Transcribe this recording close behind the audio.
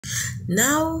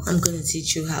Now I'm going to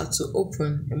teach you how to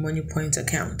open a Moniepoint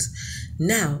account.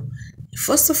 Now,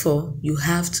 first of all, you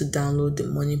have to download the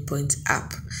Moniepoint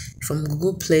app from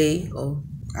Google Play or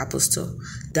Apple Store.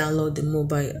 Download the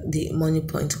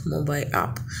Moniepoint mobile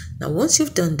app. Now, once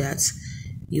you've done that,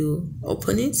 you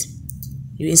open it,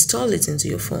 you install it into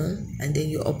your phone, and then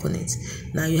you open it.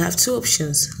 Now, you have two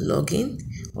options: login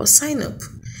or sign up.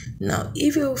 Now,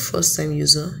 if you're a first-time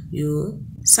user, you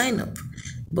sign up.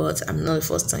 But I'm not a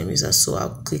first-time user, so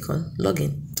I'll click on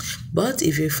login. But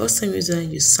if you're a first-time user,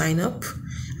 you sign up,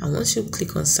 and once you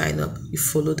click on sign up, you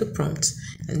follow the prompt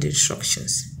and the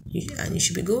instructions, and you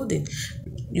should be golden.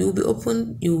 You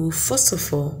will first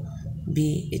of all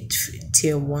be a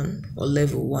tier 1 or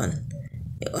level 1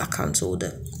 account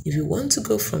holder. If you want to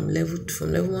go from level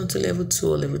 1 to level 2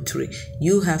 or level 3,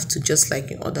 you have to, just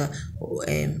like in other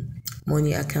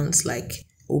money accounts like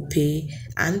Opay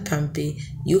and Palmpay,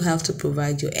 you have to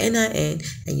provide your NIN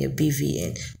and your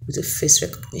BVN with the face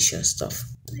recognition stuff.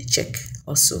 Check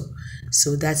also.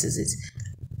 So that is it.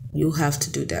 You have to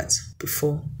do that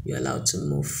before you're allowed to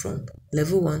move from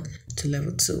level 1 to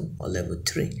level 2 or level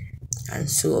 3. And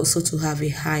so also to have a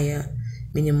higher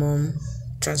minimum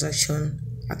transaction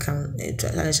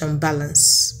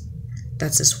balance.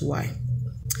 That is why.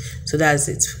 So that's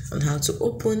it on how to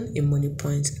open a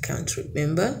Moniepoint account.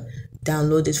 Remember,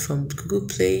 download it from Google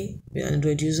Play with an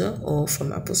Android user or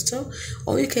from Apple Store,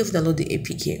 or you can download the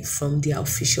APK from their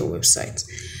official website.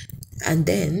 And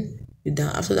then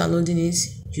after downloading it,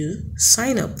 you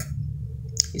sign up.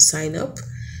 You sign up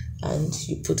and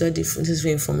you put all the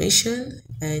information,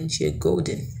 and you're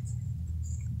golden.